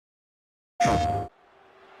The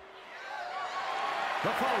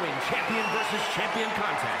following champion versus champion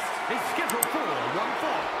contest is scheduled for one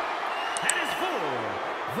fall and is for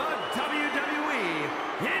the WWE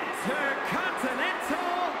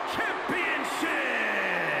Intercontinental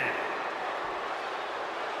Championship.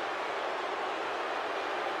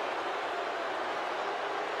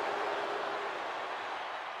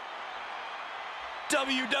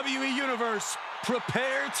 WWE Universe,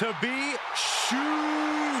 prepare to be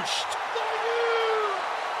shooshed.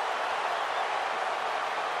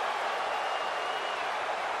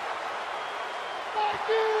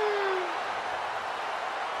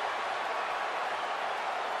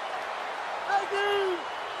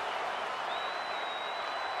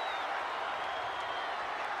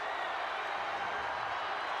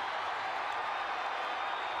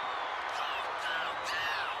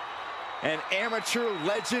 An amateur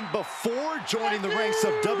legend before joining the ranks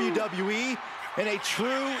of WWE, and a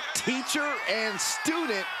true teacher and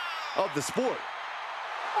student of the sport.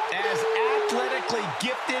 As athletically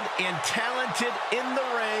gifted and talented in the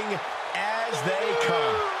ring as they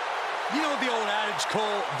come. You know the old adage,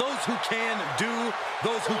 Cole, those who can do,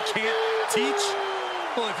 those who can't teach.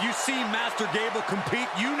 Well, if you see Master Gable compete,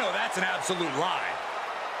 you know that's an absolute lie.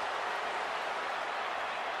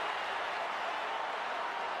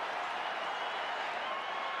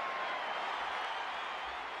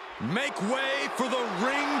 Make way for the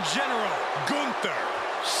ring general, Gunther.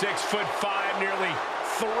 6'5", nearly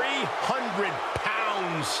 300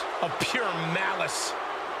 pounds of pure malice.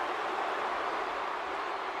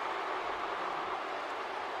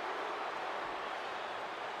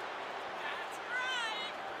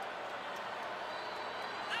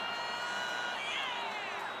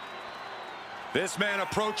 This man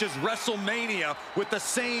approaches Wrestlemania with the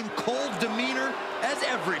same cold demeanor as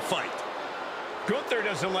every fight. Gunther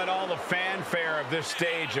doesn't let all the fanfare of this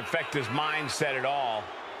stage affect his mindset at all.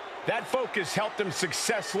 That focus helped him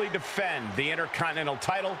successfully defend the Intercontinental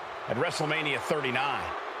title at WrestleMania 39.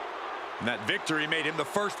 And that victory made him the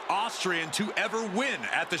first Austrian to ever win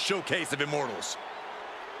at the Showcase of Immortals.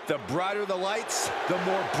 The brighter the lights, the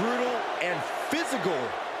more brutal and physical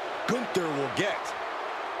Gunther will get.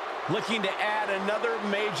 Looking to add another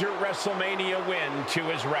major WrestleMania win to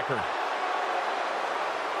his record.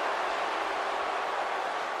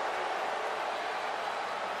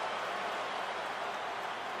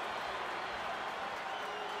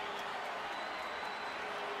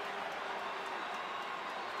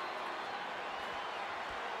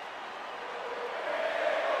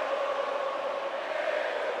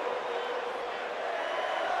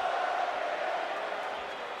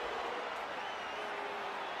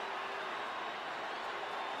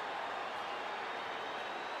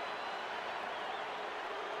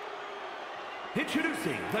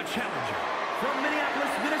 Introducing the challenger from Minneapolis,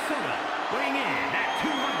 Minnesota, weighing in at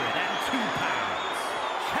 202 pounds,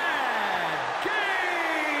 Chad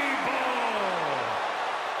Gable.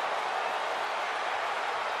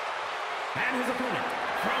 And his opponent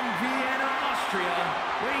from Vienna, Austria,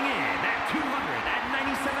 weighing in at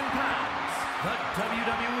 297 pounds, the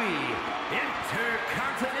WWE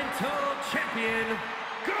Intercontinental Champion,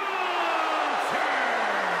 GUNTHER.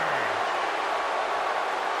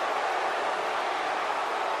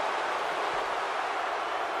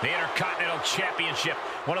 The Intercontinental Championship,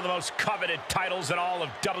 one of the most coveted titles in all of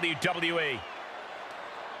WWE.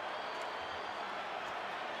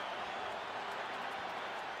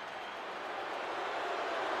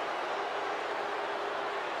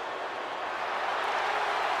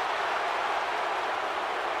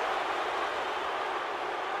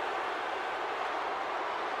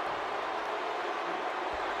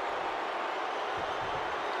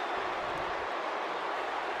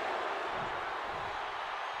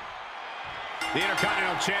 The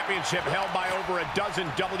Intercontinental Championship held by over a dozen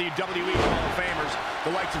WWE Hall of Famers,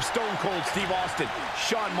 the likes of Stone Cold Steve Austin,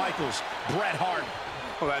 Shawn Michaels, Bret Hart.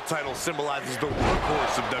 Well, that title symbolizes the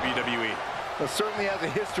workhorse of WWE. It certainly has a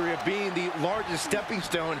history of being the largest stepping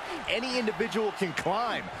stone any individual can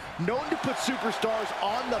climb. Known to put superstars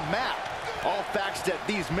on the map. All facts that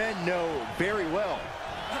these men know very well.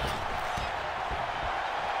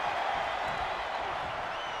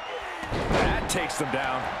 That takes them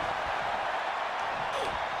down.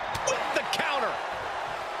 With the counter.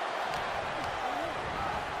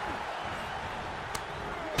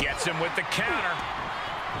 Gets him with the counter.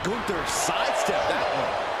 Gunther sidestepped that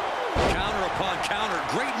one. Counter upon counter.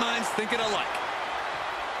 Great minds thinking alike.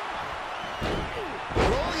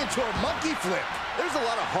 Rolling into a monkey flip. There's a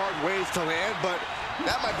lot of hard ways to land, but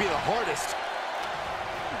that might be the hardest.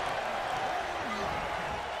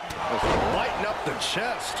 Let's lighten up the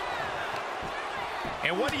chest.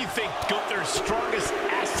 And what do you think Gunther's strongest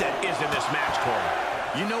asset is in this match,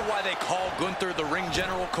 Corey? You know why they call Gunther the ring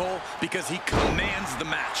general, Cole? Because he commands the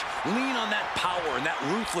match. Lean on that power and that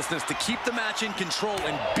ruthlessness to keep the match in control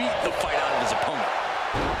and beat the fight out of his opponent.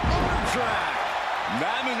 Drag.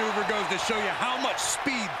 That maneuver goes to show you how much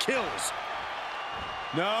speed kills.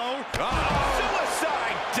 No.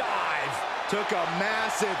 Suicide dive. Took a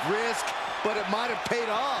massive risk, but it might have paid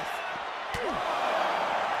off.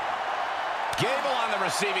 Gable on the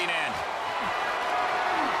receiving end.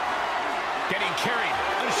 Getting carried.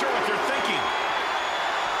 Unsure what they're thinking.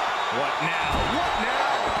 What now? What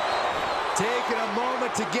now? Taking a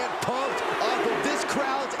moment to get pumped off of this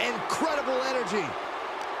crowd's incredible energy.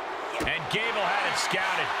 And Gable had it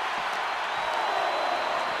scouted.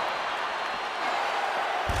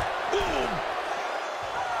 Boom!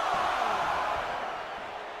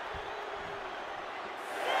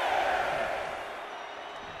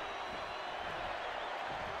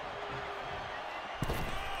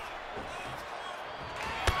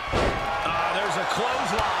 There's a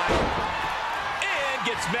clothesline. And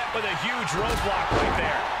gets met with a huge roadblock right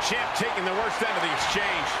there. Champ taking the worst end of the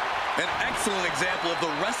exchange. An excellent example of the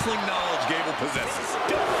wrestling knowledge Gable possesses.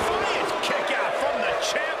 Defiant kick out from the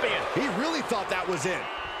champion. He really thought that was it.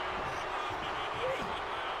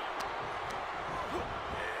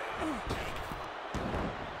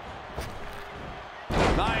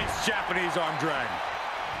 Nice Japanese arm drag.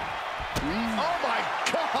 Oh my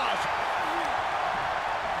gosh!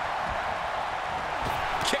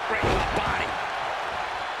 Kick right to the body.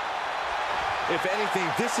 If anything,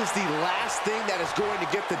 this is the last thing that is going to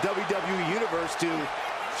get the WWE Universe to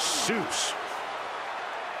swoosh.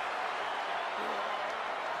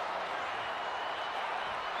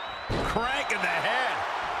 Crank in the head.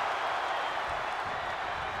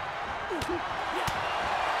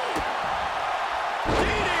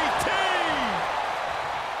 DDT!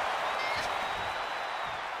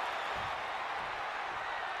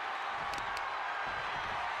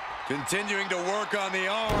 Continuing to work on the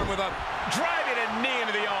arm with a... Driving a knee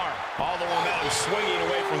into the arm. All the momentum swinging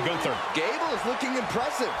away from Gunther. Gable is looking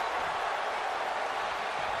impressive.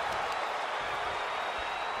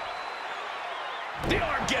 The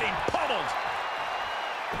arm getting pummeled.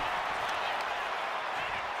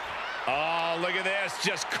 Oh, look at this.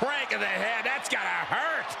 Just cranking the head. That's gotta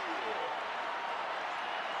hurt.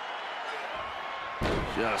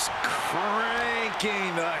 Just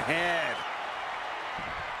cranking the head.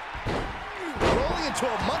 Rolling into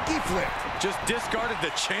a monkey flip. Just discarded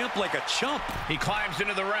the champ like a chump. He climbs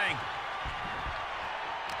into the ring.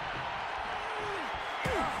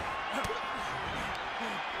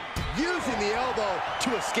 Using the elbow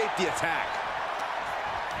to escape the attack.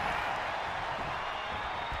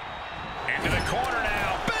 Into the corner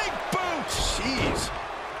now. Big boot. Jeez.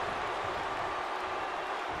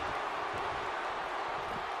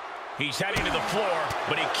 He's heading to the floor,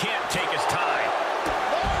 but he can't take his time.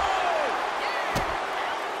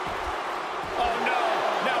 Oh, no.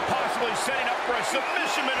 Now possibly setting up for a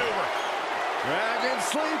submission maneuver. Dragon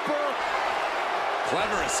sleeper.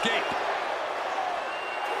 Clever escape.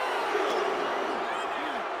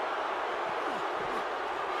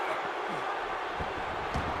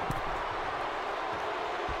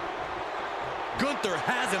 Gunther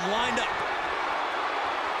has him lined up.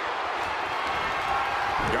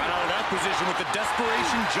 Got out of that position with the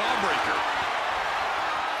desperation jawbreaker.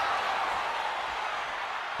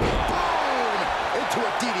 Boom! Into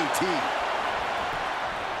a DDT.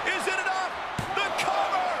 Is it enough? The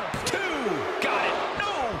cover! 2. Got it.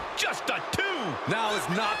 No, just a 2. Now is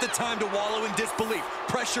not the time to wallow in disbelief.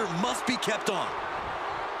 Pressure must be kept on.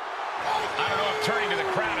 I don't know if turning to the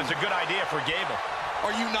crowd is a good idea for Gable.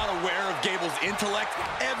 Are you not aware of Gable's intellect?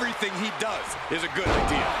 Everything he does is a good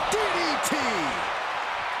idea. DDT!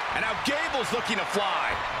 And now Gable's looking to fly.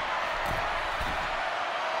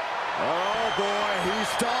 Oh boy, he's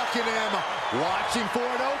stalking him. Watching for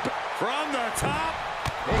an open. From the top.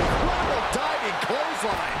 Incredible diving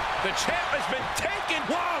clothesline. The champ has been taken.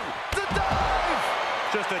 Whoa! The dive!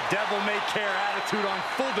 Just a devil-may-care attitude on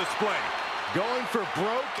full display. Going for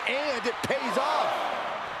broke, and it pays off.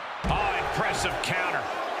 Oh, impressive counter.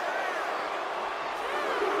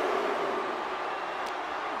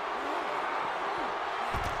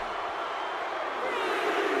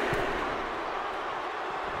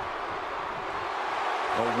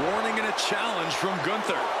 A warning and a challenge from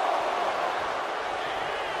Gunther.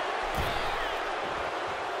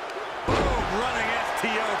 Boom, running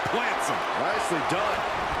STO plants him. Nicely done.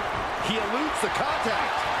 He eludes the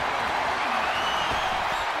contact.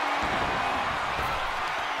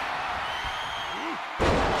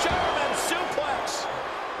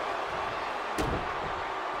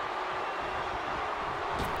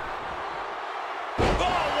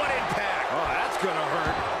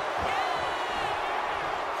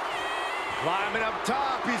 Climbing up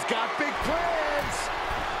top, he's got big plans.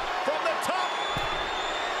 From the top.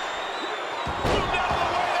 Moved out of the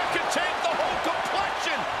way, that could change the whole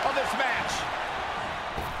complexion of this match.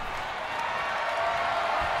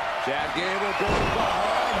 Chad Gable goes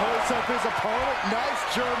behind, hoists up his opponent. Nice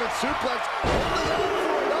German suplex. Holding on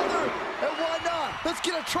for another. And why not? Let's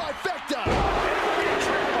get a trifecta.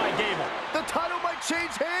 Tricked by Gable. The title might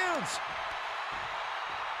change hands.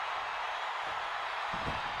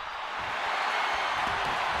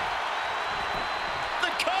 The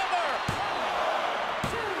cover.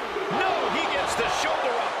 No, he gets the shoulder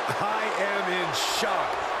up. I am in shock.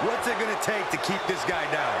 What's it going to take to keep this guy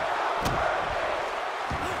down?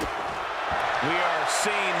 We are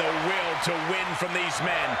seeing the will to win from these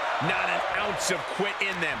men. Not an ounce of quit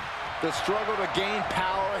in them. The struggle to gain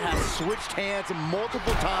power has switched hands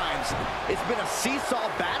multiple times. It's been a seesaw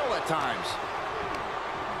battle at times.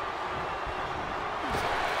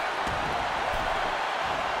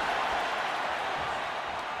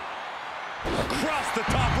 Across the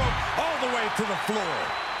top rope, all the way to the floor.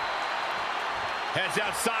 Heads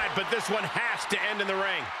outside, but this one has to end in the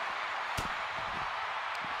ring.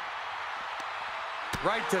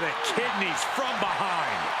 Right to the kidneys from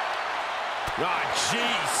behind. Ah,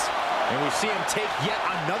 jeez. And we see him take yet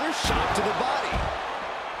another shot to the body.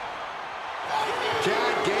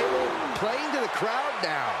 Chad Gable playing to the crowd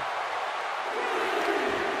now.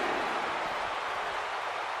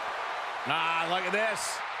 Ah, look at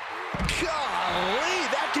this. Golly,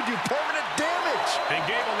 that could do permanent damage. And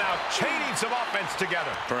Gable now chaining some offense together.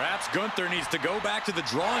 Perhaps Gunther needs to go back to the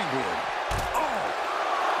drawing board. Oh!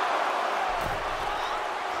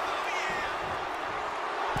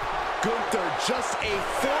 Gunther, just a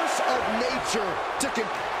force of nature to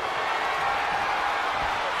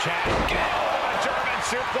Chad Gable, a German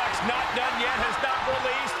suplex, not done yet, has not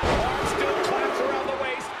released. Arm still claps around the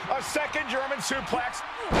waist. A second German suplex.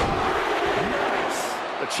 Nice.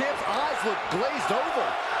 The champ's eyes look glazed over.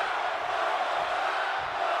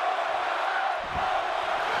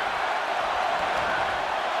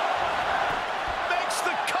 Makes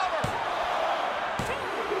the cover.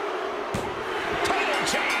 Title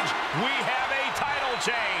change. We have a title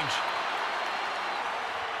change.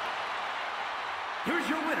 Here's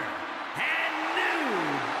your winner, and new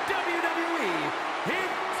WWE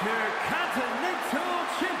Intercontinental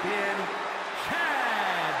Champion,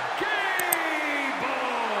 Chad Gable.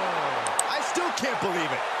 I still can't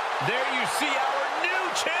believe it. There you see our new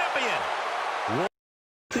champion.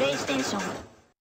 PlayStation